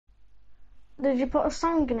Did you put a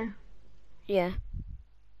song in it? Yeah.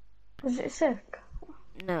 Was it sick?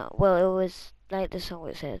 No, well, it was like the song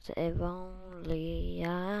that says, "If only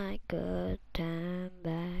I could turn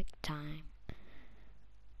back time."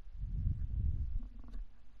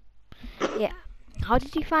 Yeah. How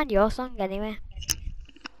did you find your song anyway?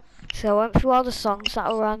 So I went through all the songs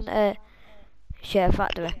that were on Share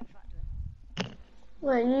Factory.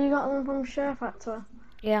 Wait, you got them from Share Factor?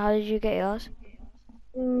 Yeah, how did you get yours?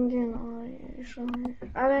 You know, usually.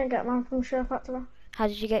 I didn't get mine from Share Factor. How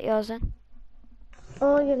did you get yours then?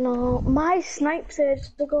 Oh, you know, my snipes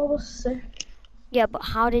ages ago was sick. Yeah, but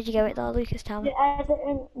how did you get it though, Lucas? Tell me.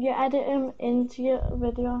 You edit him into your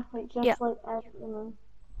video, like you Yeah. have to like edit them in.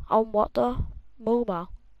 On what though? Mobile.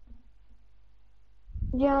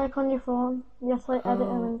 Yeah, like on your phone. You have to like edit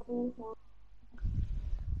him Oh. into your phone.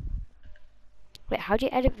 Wait, how do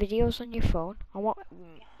you edit videos on your phone? On what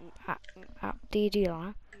app do you do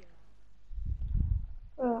that?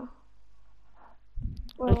 Yeah.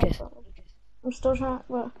 Lucas. Well, I'm still trying.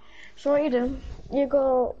 Well, so what you do? You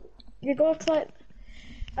go to like,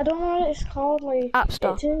 I don't know what it's called. Like App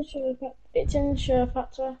Store. It's in Share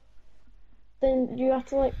Factor. Then you have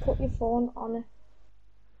to like put your phone on it.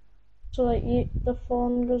 So like the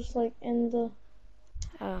phone goes like in the.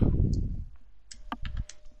 Oh.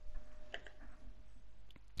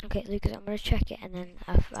 Okay, Lucas, I'm gonna check it and then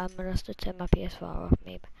I'm gonna have to turn my PS4 off,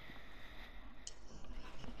 maybe.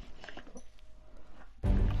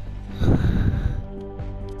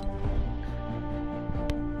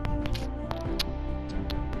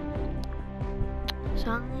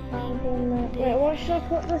 Wait, what should I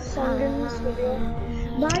put this song in this video?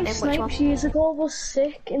 My snipes years ago was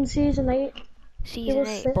sick in season 8. Season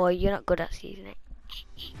 8, boy, you're not good at season 8.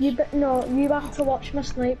 No, you have to watch my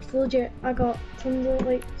snipes, legit. I got tons of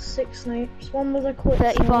like 6 snipes. One was a quick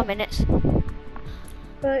 34 snipe. minutes.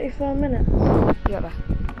 34 minutes? Be right back.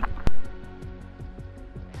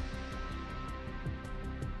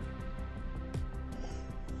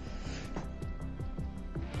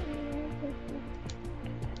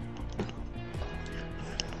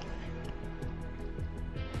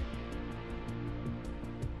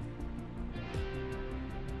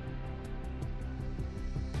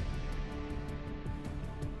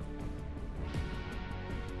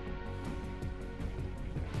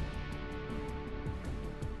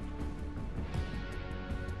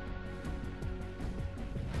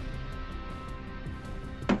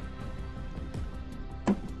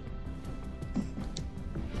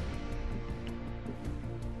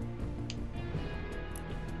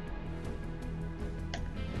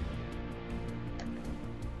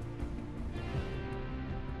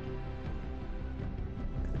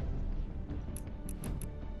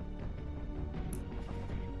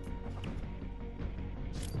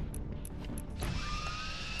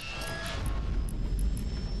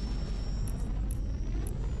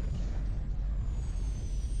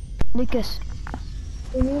 Lucas,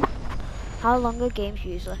 how long are games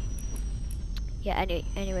usually? Yeah,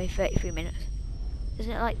 anyway, 33 minutes.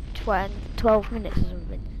 Isn't it like 12 minutes or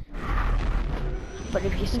something? But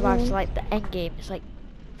if you survive to like the end game, it's like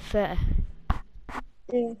 30.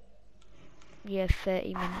 Yeah. Yeah,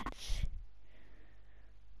 30 minutes.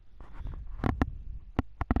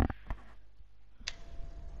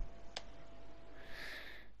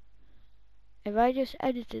 If I just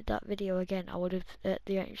edited that video again, I would have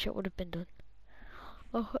the item shot would have been done.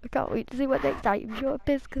 Oh, I can't wait to see what next item shot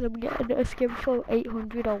is because I'm getting a skin for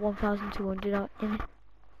 800 or 1,200 out in it.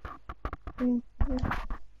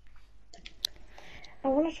 I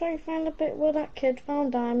want to try and find a bit where that kid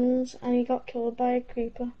found diamonds and he got killed by a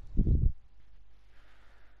creeper.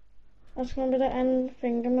 That's going to be the end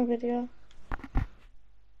thing in my video.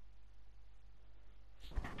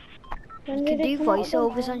 You can do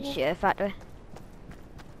voiceovers on Share Factory.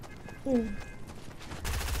 So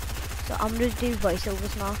I'm going to do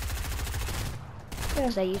voiceovers now.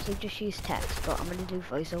 Because I usually just use text, but I'm going to do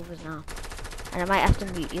voiceovers now. And I might have to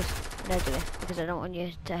mute you when I do it, because I don't want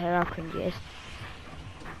you to hear how cringe it is.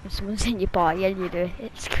 When someone's in your party and you do it,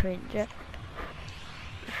 it's cringe. If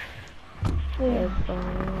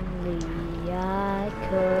only I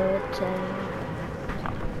could turn.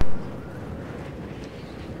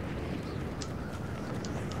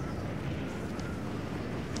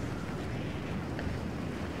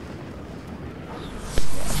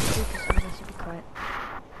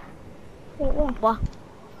 What?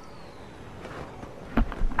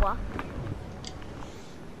 What?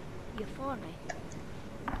 You're for me?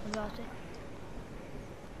 About it?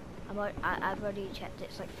 I've already checked,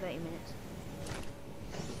 it's like 30 minutes.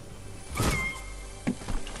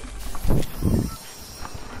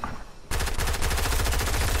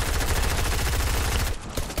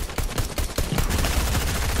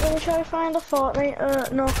 Can you try to find a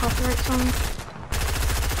Fortnite no copyright song?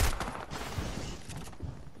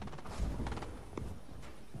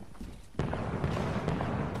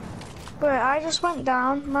 Wait, I just went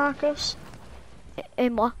down, Marcus.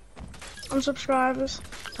 In what? On subscribers.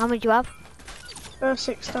 How many do you have?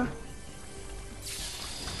 60.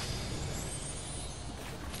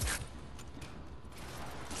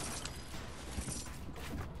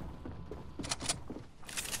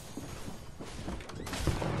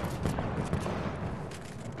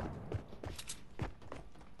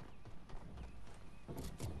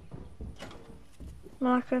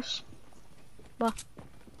 Marcus. What?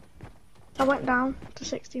 I went down to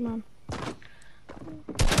 60, man.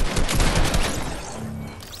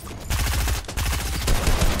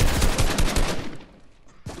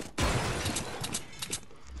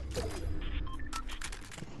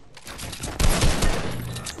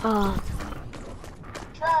 Oh.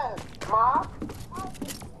 Mom?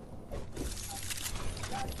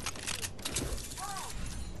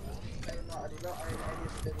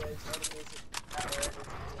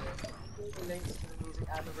 Links to the music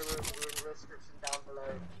and the description down below.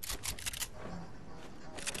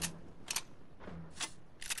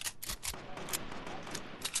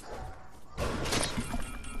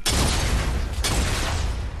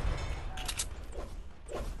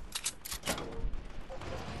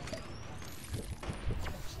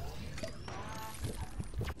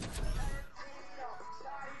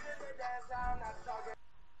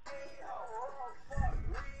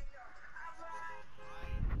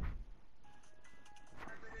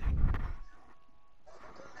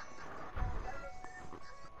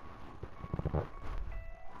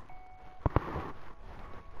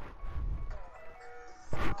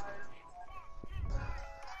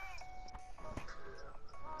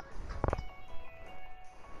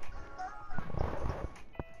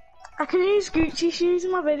 I can use Gucci shoes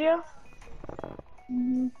in my video.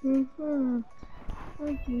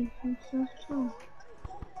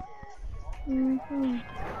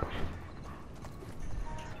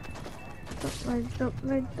 Up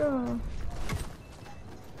my door.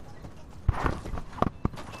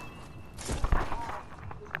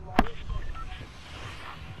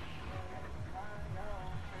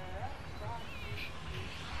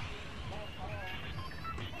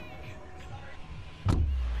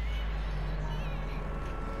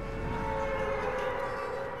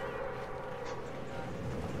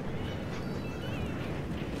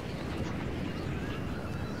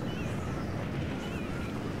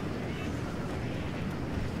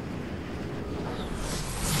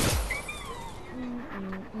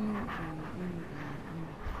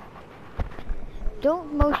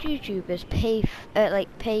 Don't most YouTubers pay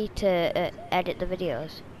to edit the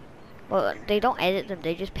videos? Well, they don't edit them,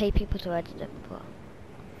 they just pay people to edit them, but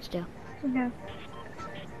still. Yeah.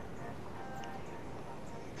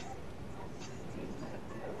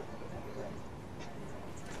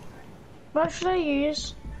 What should I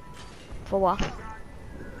use For what?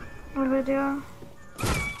 for video?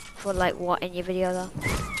 For like what in your video though?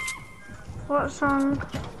 What song?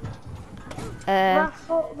 Uh,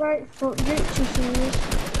 Right foot, Gucci shoes.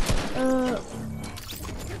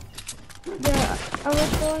 Yeah, I was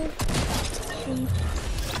going to...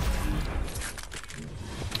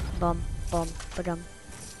 bum bum ba-dum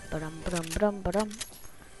ba-dum ba-dum ba-dum ba-dum.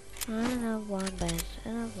 And a one bites,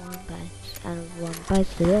 and a one bites, and a one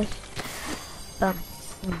bites the rest. Bum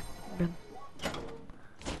bum bum.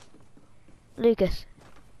 Lucas,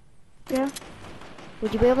 Yeah?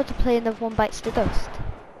 would you be able to play in the one bites the dust?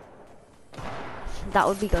 That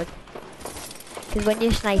would be good. Because when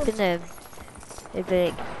you're sniping them, it'd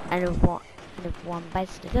be like, and if one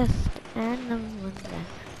bites the dust, and the one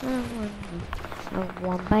bites, and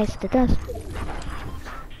one bites the dust.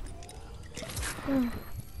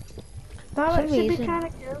 That Some would should be reason. kind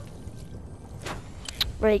of cool.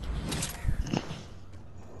 Right.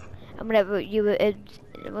 And whenever you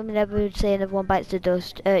whenever saying if one bites the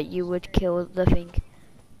dust, you would kill the thing.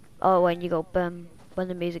 Or when you go bum, when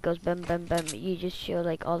the music goes bum bum bum, you just show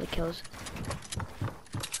like all the kills.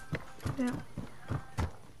 Yeah.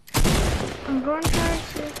 I'm going to try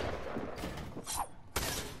to...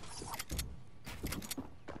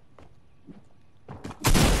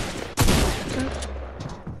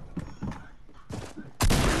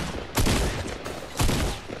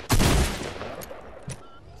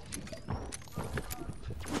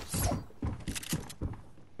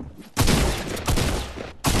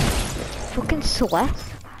 Fucking sweat.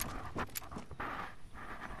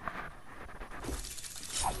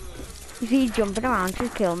 You see jumping around to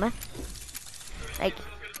kill me. Like,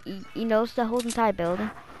 he knows the whole entire building.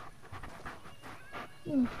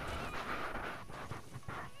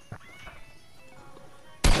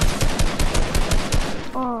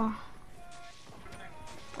 Oh,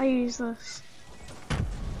 I use this.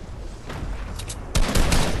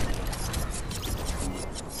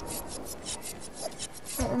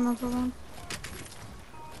 Get another one.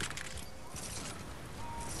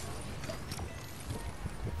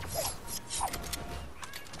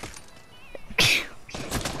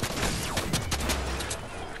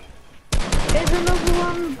 Is another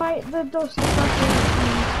one bite the dust? I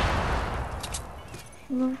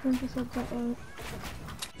don't think I said that right.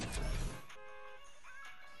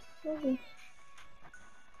 Maybe.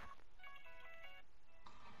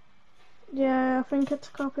 Yeah, I think it's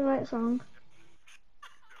a copyright song.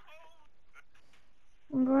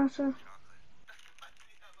 I'm going to.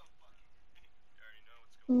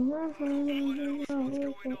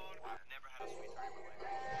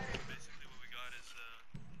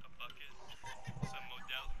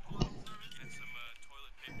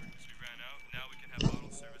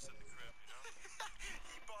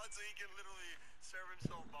 So he can literally serve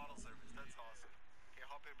himself bottle service. That's awesome. Okay,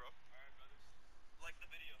 hop in, bro. Alright, brothers. Like the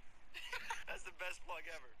video. That's the best plug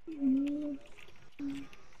ever.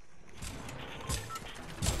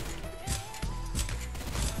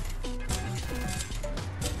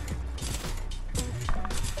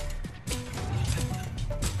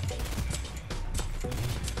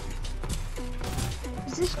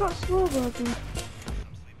 Has this got slow loading? I'm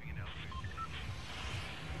sleeping in elevator.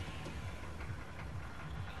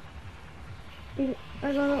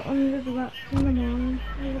 I got it under the back in the morning.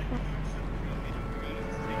 Where's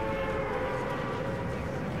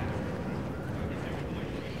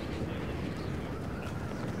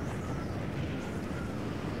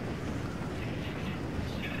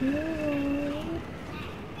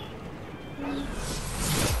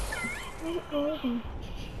it going?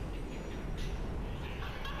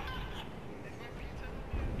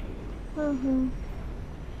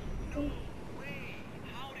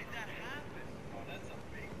 How did that happen? Oh, that's a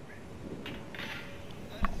big fish.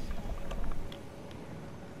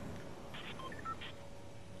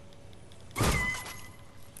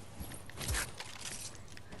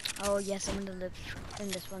 Oh yes, I'm gonna live in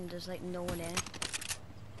this one. There's like no one in it.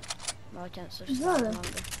 More chance of Really? starting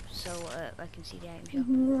longer, so I can see the item shop.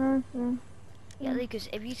 Yeah, Lucas,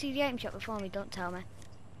 if you see the item shop before me, don't tell me.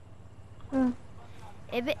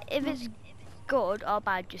 If it's good or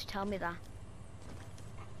bad, just tell me that.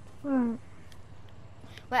 Right.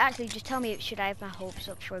 Well, actually, just tell me, should I have my hopes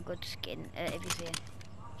up for a good skin if you see it?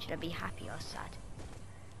 Should I be happy or sad?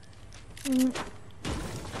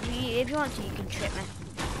 If you want to, you can trip me.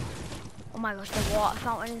 Oh my gosh, the water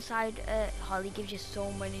fountain inside Holly gives you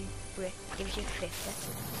so many bricks. Gives you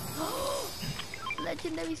 50.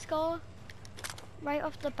 Legendary score. Right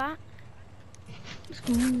off the bat.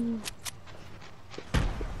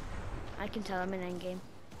 I can tell I'm in endgame.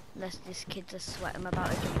 Unless this kid's a sweat I'm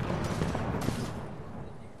about to jump on.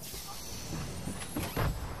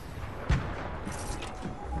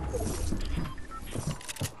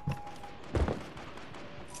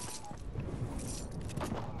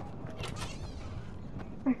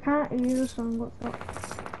 I can't use a song, what's that?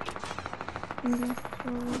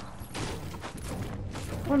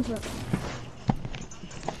 One sec.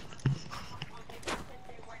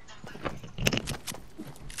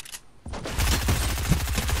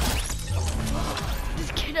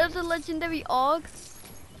 This kid has a legendary AUG.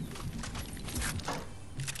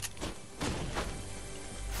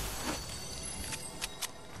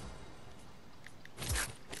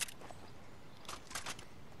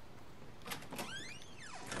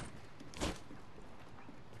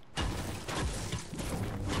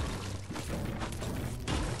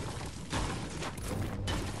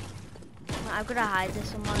 I'm gonna hide this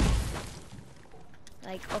somewhere.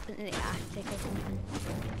 Like up in the attic or something.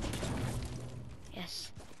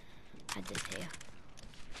 Yes. Hide this here.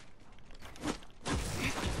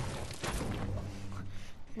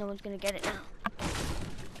 No one's gonna get it now.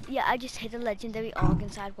 Yeah, I just hid a legendary AUG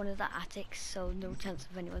inside one of the attics, so no chance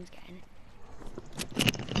of anyone's getting it.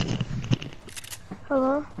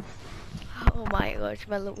 Hello? Oh my gosh,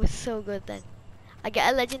 my luck was so good then. I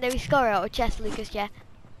get a legendary score out of chest, Lucas, yeah?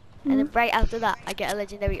 And then right after that, I get a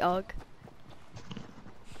legendary AUG.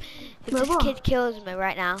 If this kid kills me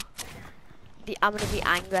right now, I'm gonna be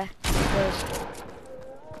angry. Because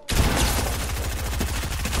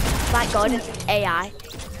thank God it's an AI.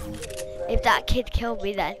 If that kid killed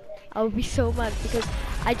me then, I would be so mad because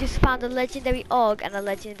I just found a legendary AUG and a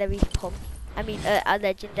legendary pump. I mean, a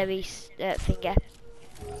legendary finger.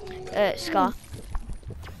 Scar.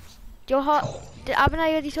 Do you know haven't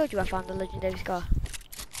I already told you I found a legendary scar?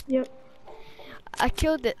 Yep. I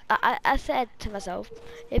killed it. I said to myself,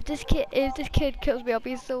 if this kid kills me, I'll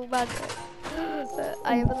be so mad.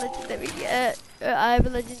 I have a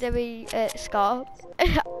legendary, scar.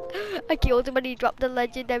 I killed him when he dropped the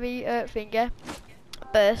legendary finger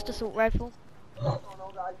burst assault rifle.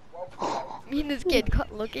 Me and this kid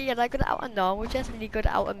got lucky, and I got it out a normal chest, and he got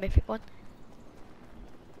it out a mythic one.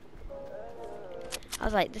 I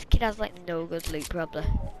was like, this kid has like no good loot probably.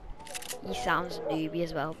 He sounds newbie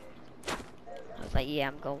as well. I was like, yeah,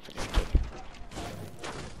 I'm going for this kid.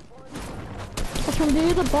 I can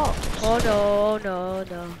do the box. Oh no, no,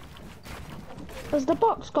 no. Has the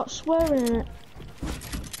box got swearing in it?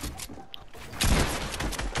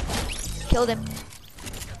 Killed him.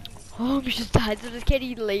 Oh, we just died to this kid,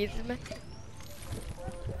 he lasered me.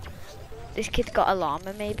 This kid's got a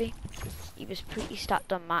llama maybe. He was pretty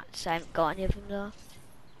stacked on mats, I haven't got any of them though.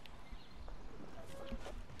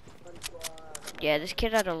 Yeah, this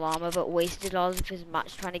kid had a llama but wasted all of his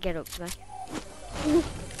mats trying to get up to me.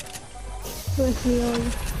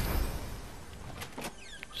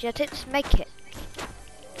 Should I take this med kit?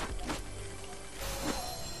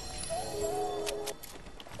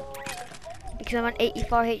 Because I'm on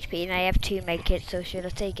 84 HP and I have 2 med kits, so should I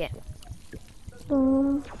take it?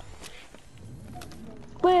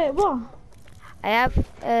 Wait, what? I have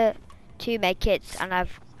 2 med kits and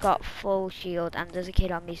I've got full shield and there's a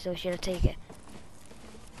kid on me, so should I take it?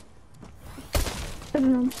 I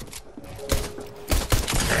don't know.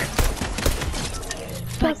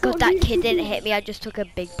 Thank God that kid didn't hit me, I just took a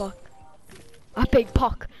big pock. A big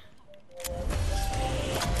pock.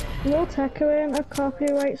 No tackling a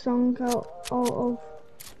copyright song out of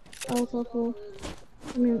Wolf.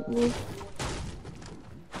 I mean, Wolf.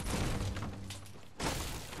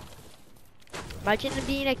 Imagine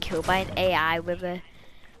being killed by an AI with a...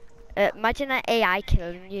 imagine an AI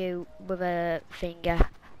killing you with a finger.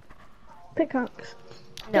 Pickaxe.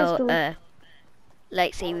 No,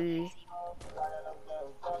 like say we...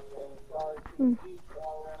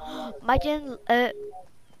 Imagine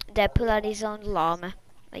Deadpool had his own llama.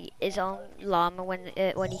 Like his own llama when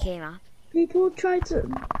he came out. People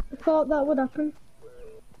thought that would happen.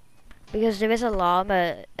 Because there is a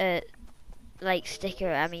llama like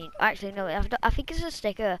sticker. I mean, actually no, I think it's a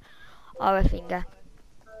sticker or a finger.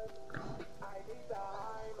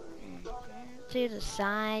 To the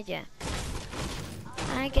side, yeah.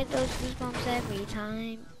 I get those goosebumps every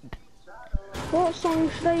time. What song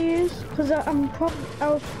should I use? Because I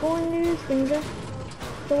was going to use finger.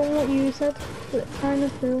 The one that you said, but it kind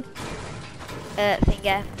of flew.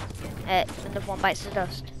 Finger. And the one bites the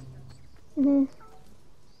dust.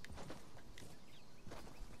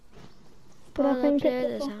 But I think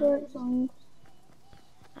it's a copyright song.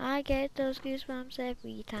 I get those goosebumps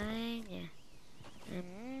every time, yeah.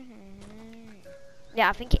 Yeah,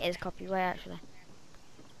 I think it is copyright actually.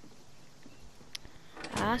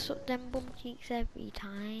 I suck them bum cheeks every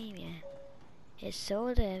time, yeah. It's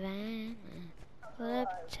so divine. Pull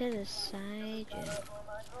up to the side, yeah.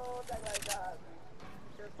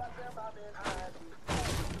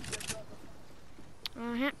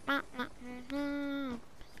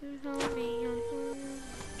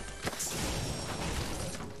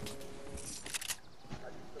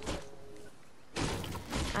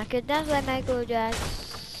 I could dance like Michael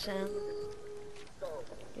Jackson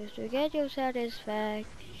just to get your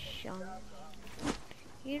satisfaction.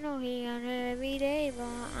 You know he on her every day, but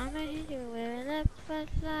I'ma hit you with a left bus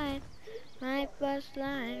line, my bus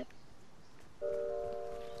line.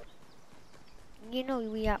 You know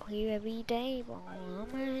we out here every day, but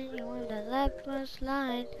I'ma hit you with a left bus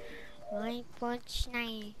line, my bus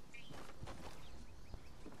line.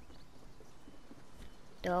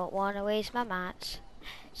 Don't wanna waste my mats,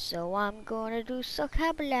 so I'm gonna do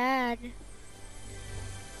sucker blood.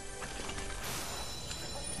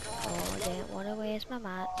 Oh, I didn't wanna waste my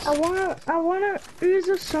mats. I wanna use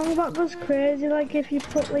a song that goes crazy, like if you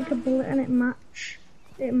put like a bullet and it matches.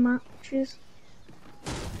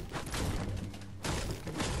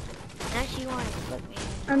 Actually, you wanna put me?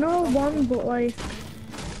 I know one, but like,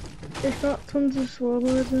 it's got tons of swear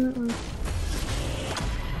words in it. Like.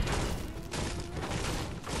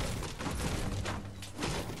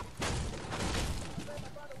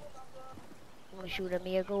 Shoot at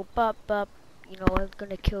me, I go bop bop. You know I'm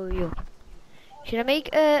gonna kill you. Should I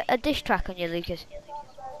make a diss track on you, Lucas?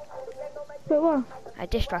 But what? A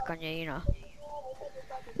diss track on you, you know.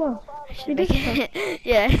 What? Should make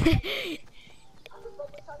yeah.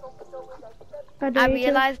 I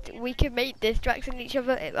realised we could make diss tracks on each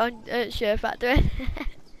other on Share Factory.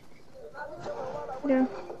 Yeah.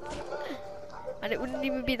 And it wouldn't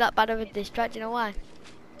even be that bad of a diss track. Do you know why?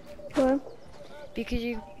 Why? Because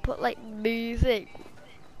you put like music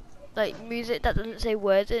that doesn't say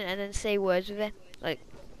words in it, and then say words with it. Like,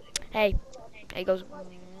 hey, And he goes,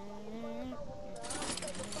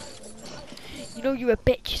 you know you're a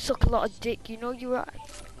bitch, you suck a lot of dick, you know you're a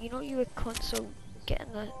cunt, so get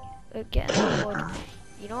in the wood.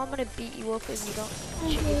 You know I'm gonna beat you up if you don't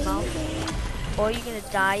shut your mouth. Or you're gonna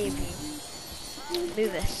die if you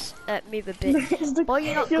move a bit. Boy,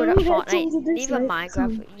 you're not good at Fortnite, neither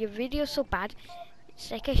Minecraft. Your video's so bad, it's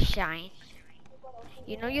like a shine.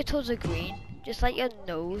 You know your toes are green, just like your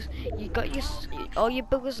nose. You got all your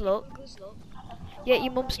boogers look. Yeah,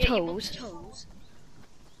 your mum's toes.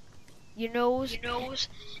 Your nose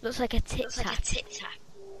looks like a tic tac.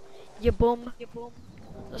 Your bum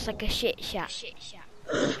looks like a shit shack.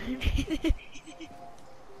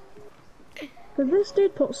 Did this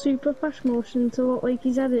dude put super fast motion to look like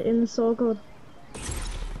he's editing so good?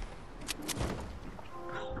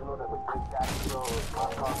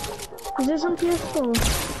 Is this on PS4?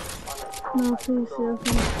 No, please,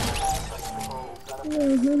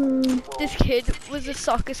 This kid was a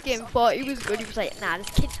soccer skin, thought he was good. He was like, nah, this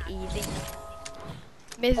kid's easy.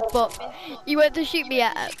 Missed, but he went to shoot me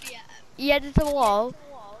at him. He headed to the wall.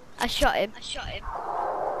 I shot him.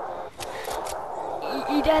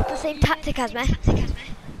 He had the same tactic as me,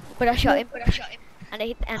 but I shot him, and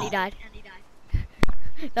he died.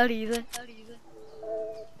 Not easy.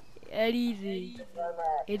 Not easy.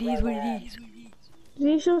 It is what it is. Did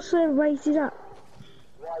you just say write it up?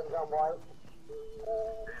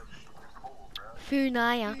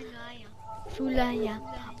 Funaya,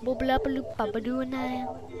 Boblapalupapadunaya,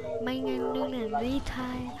 Mangan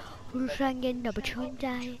Litai, Hushangan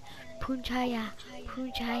Nabachundai, Punchaya,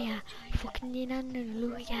 fucking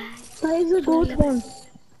Hallelujah. That is a good one.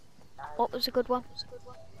 What was a good one?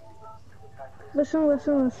 Listen. Let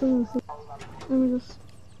me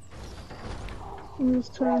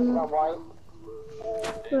just try and look.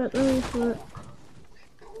 Let me just look.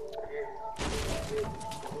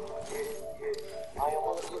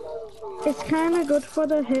 It's kinda good for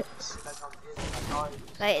the hits.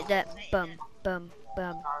 Like that bum.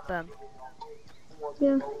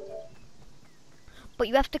 Yeah. But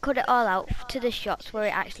you have to cut it all out to the shots where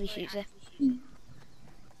it actually shoots it.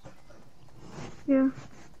 Yeah.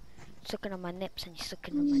 Sucking on my nips and you're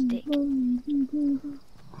sucking on my dick.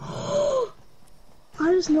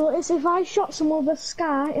 I just noticed if I shot some other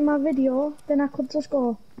scar in my video, then I could just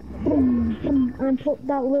go boom, boom, and put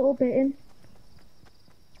that little bit in.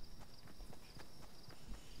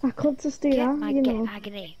 I could just do that, you know.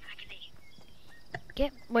 Agony.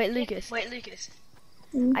 Wait, Lucas.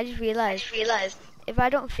 Mm. I just realised. If I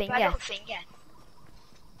don't finger.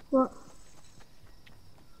 What?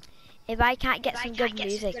 If I can't get some good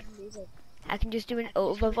music, I can just do an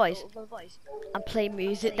over voice and play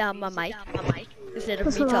music down my mic instead of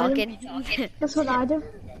me talking. That's what I do.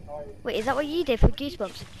 Wait, is that what you did for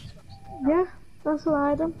Goosebumps? Yeah, that's what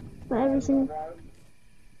I do. For everything.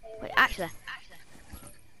 Wait, actually.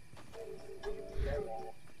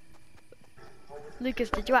 Lucas,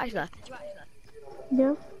 did you actually?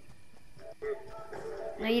 Yeah.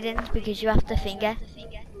 No, you didn't, because you have to finger.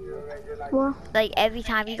 What? Like every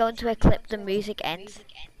time you go into a clip, the music ends.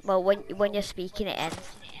 Well, when you're speaking, it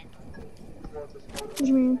ends. What do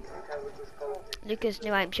you mean? Lucas'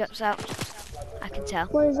 new item shop's out. I can tell.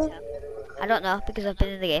 What is it? I don't know because I've been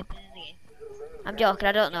in the game. I'm joking.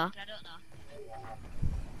 I don't know.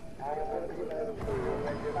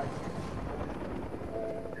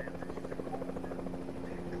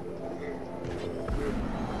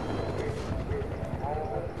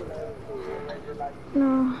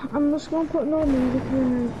 No, I'm just gonna put no music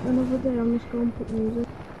in another day. I'm just gonna put music.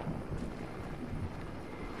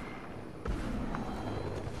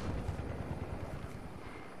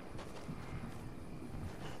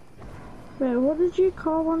 Wait, what did you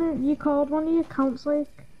call one of you called one of your accounts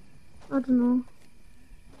like? I don't know.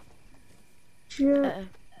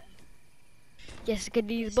 Jessica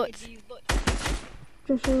D's butts.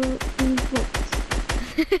 Just like these books.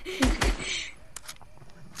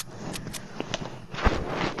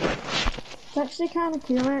 It's actually kind of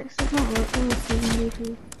cool. I actually can't wait for this season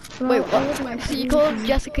YouTube. Wait, what? So you call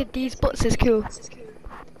Jessica D's butts is cool?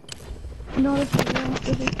 No, this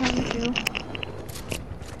is kind of cool.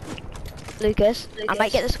 Lucas, I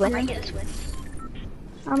might get this win.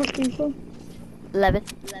 How much people? 11.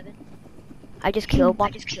 I just killed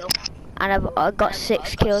one. And I've got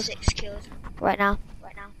 6 kills right now.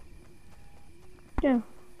 Yeah.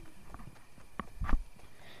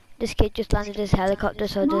 This kid just landed his helicopter,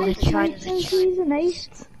 so there's a chance.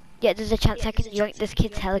 Yeah, there's a chance I can yoink this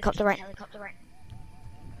kid's helicopter right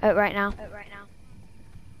now.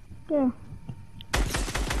 Yeah.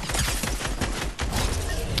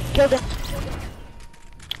 Killed him.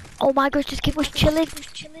 Oh my gosh, this kid was chilling.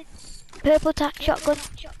 Purple tack shotgun.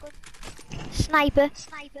 Sniper.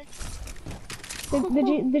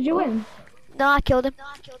 Did you win? No, I killed him.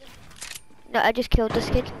 No, I just killed this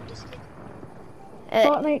kid.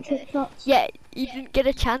 Fortnite trick shots. Yeah, he didn't get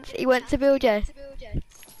a chance. He went to build you. And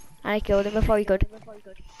I killed him before he could.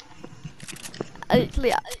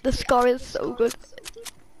 Literally, the score is so good.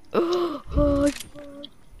 Oh,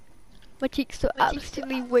 my cheeks are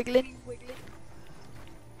absolutely wiggling.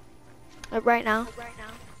 Like right now.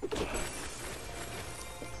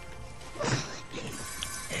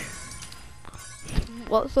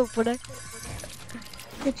 What's so funny?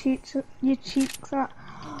 Your cheeks are...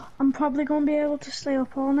 I'm probably going to be able to stay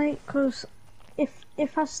up all night, because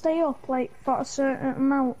if I stay up like for a certain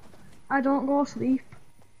amount, I don't go to sleep.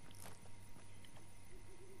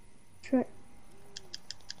 Trick.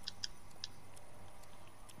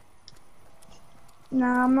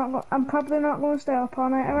 Nah, I'm probably not going to stay up all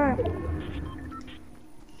night, alright?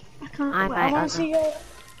 I can't. I want to see you.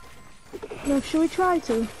 No, should we try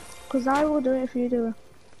to? Because I will do it if you do it.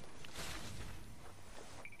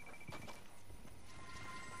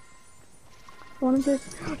 One of the...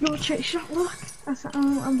 No, trick shot, look!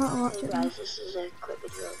 I'm about to watch it. Guys, this is a quick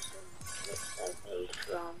video of some clips I've made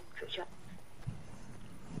from Trick Shot.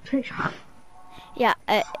 Trick shot. Yeah,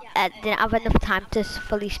 I didn't have enough time to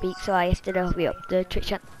fully speak, so I have to hurry up the trick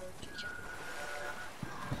shot.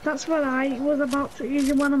 That's what I was about to use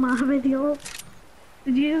in one of my videos.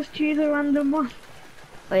 Did you just choose a random one?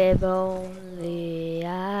 If only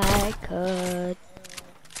I could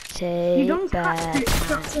take You don't back catch trick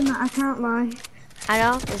shots in that, I can't lie. I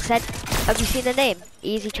know, it said, have you seen the name?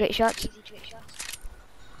 Easy trick shots.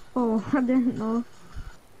 Oh, I didn't know.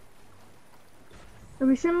 Have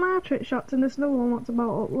you seen my trick shots in this new one what's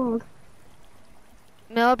about upload?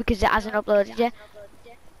 No, because it hasn't uploaded yet.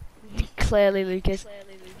 Clearly, Lucas.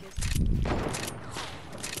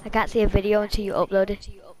 I can't see a video until you upload it.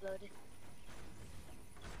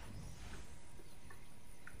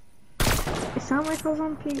 It sounds like I was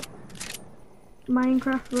on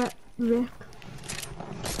Minecraft Rip.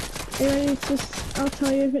 Anyway, it's just, I'll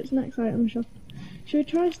tell you if it's next item shop. Should we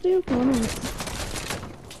try steel or not?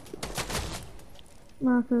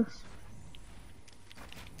 Marcus.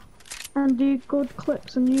 And do good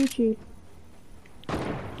clips on YouTube.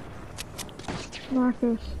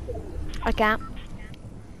 Marcus. I can't.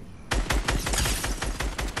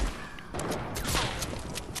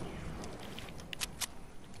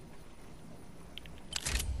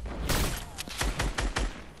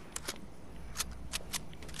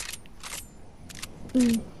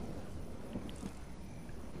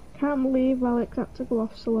 Can't believe Alex had to go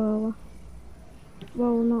off so early.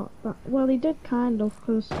 Well, not that. Well, he did kind of,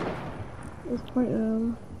 because it was quite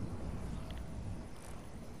early.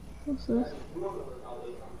 What's this?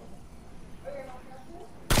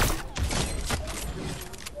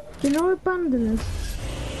 Do you know who Brandon is?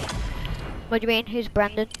 What do you mean? Who's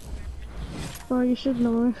Brandon? Well, you should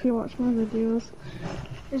know if you watch my videos.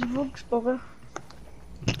 It's Rugs Bugger.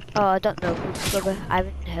 Oh, I don't know Rugs Bugger. I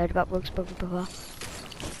haven't heard about Rugs Bugger before.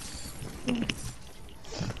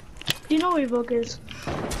 Do you know who Rug is?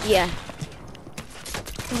 Yeah.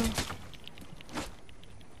 Oh.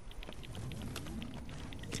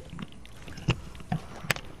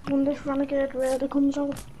 I wonder if Renegade Raider comes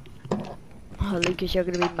out. Oh, Lucas, you're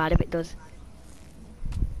gonna be mad if it does.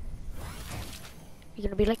 You're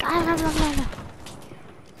gonna be like, ah, la, la, la, la.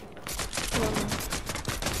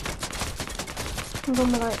 I'm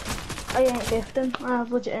gonna be like, I ain't gifting. I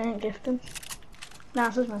legit ain't gifting. Nah,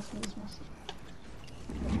 this is messing, this is messing.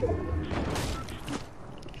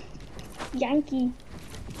 Yankee.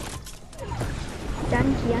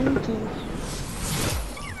 Yankee.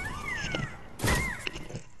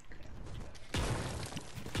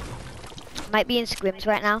 Might be in scrims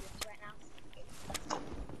right now.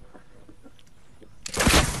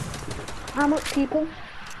 How much people?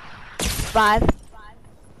 5.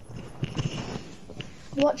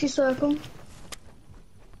 What's your circle?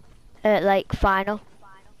 Like final.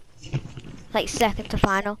 Like second to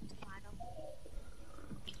final.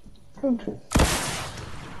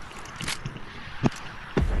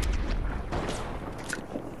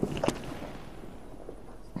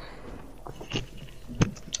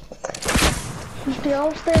 They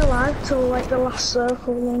all stay alive till like the last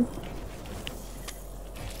circle then.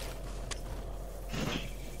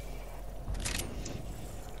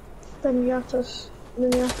 Then you have to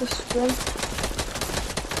sprint.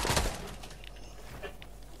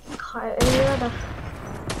 Okay, are you ready?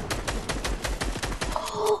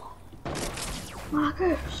 Oh,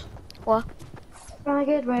 Marcus. What?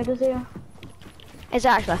 Renegade Raiders here. Is it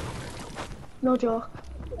actually? No joke.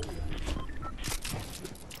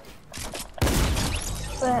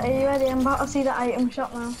 Are you ready? I'm about to see the item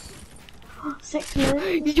shop now. 6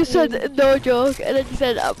 minutes. You just said no joke, and then you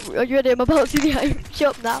said, "Are you ready? I'm about to see the item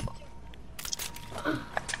shop now."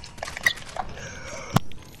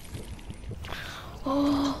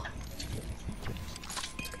 Oh.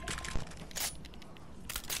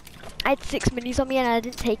 I had 6 minis on me and I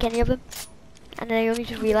didn't take any of them. And then I only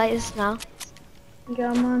just realised now.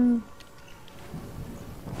 Yeah, man.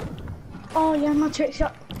 Oh yeah, my trick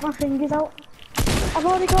shot, my finger's out. I've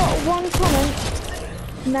already got 1 comment.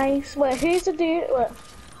 Nice. Wait, who's the dude? Wait.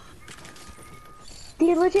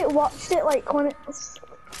 You legit watched it like when it's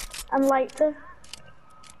and liked it.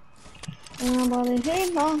 Nobody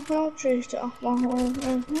here, no trick shot.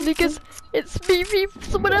 Because it's me,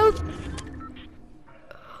 someone else.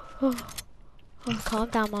 Oh, calm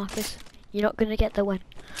down, Marcus. You're not gonna get the win.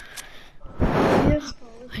 Yes.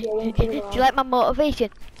 Do you like my motivation?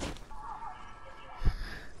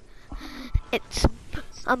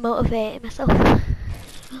 I'm motivating myself.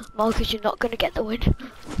 Marcus, you're not gonna get the win.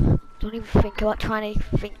 Don't even think about trying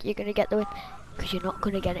to think you're gonna get the win. Because you're not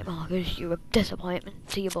gonna get it, Marcus. You're a disappointment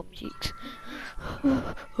to your bum cheeks.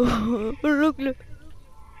 Look.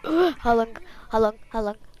 How long?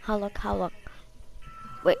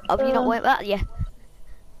 Wait, have you not went that yet?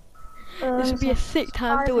 This would be a sick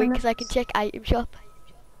time to win because I can check item shop.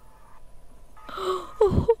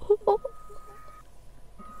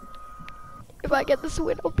 If I get this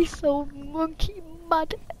win, I'll be so monkey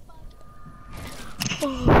mad.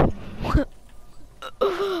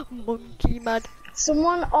 Monkey mad.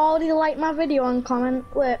 Someone already liked my video and comment.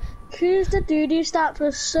 Wait, who's the dude who starts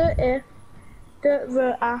with Sidra?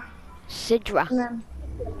 Sidra.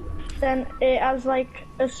 Then it has like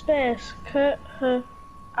a space.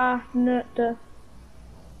 I don't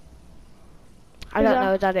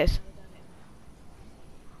know what that is.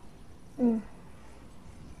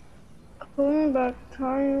 Coming back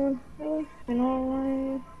time, you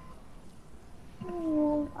know,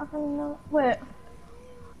 I don't know. Wait,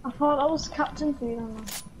 I thought that was Captain Food on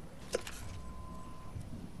that.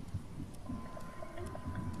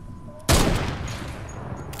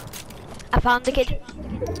 I found the kid.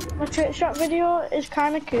 My trick shot video is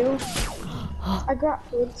kind of cool. I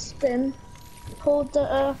grappled, spin, pulled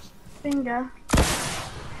the finger,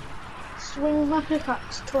 swing my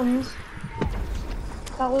pickaxe tons.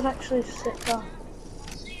 That was actually sick though.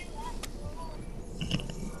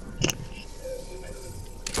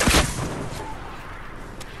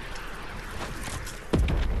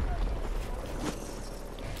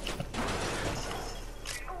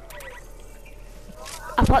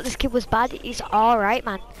 I thought this kid was bad. He's alright,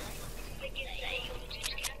 man.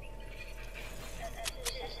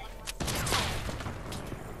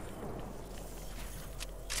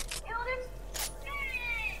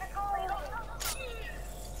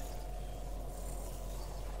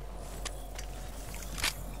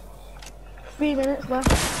 Three minutes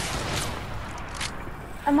left.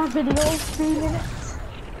 And my video is 3 minutes.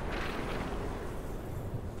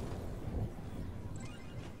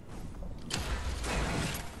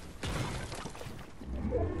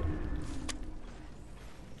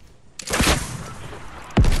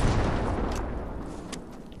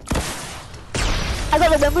 I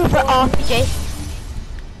got the win for RPG.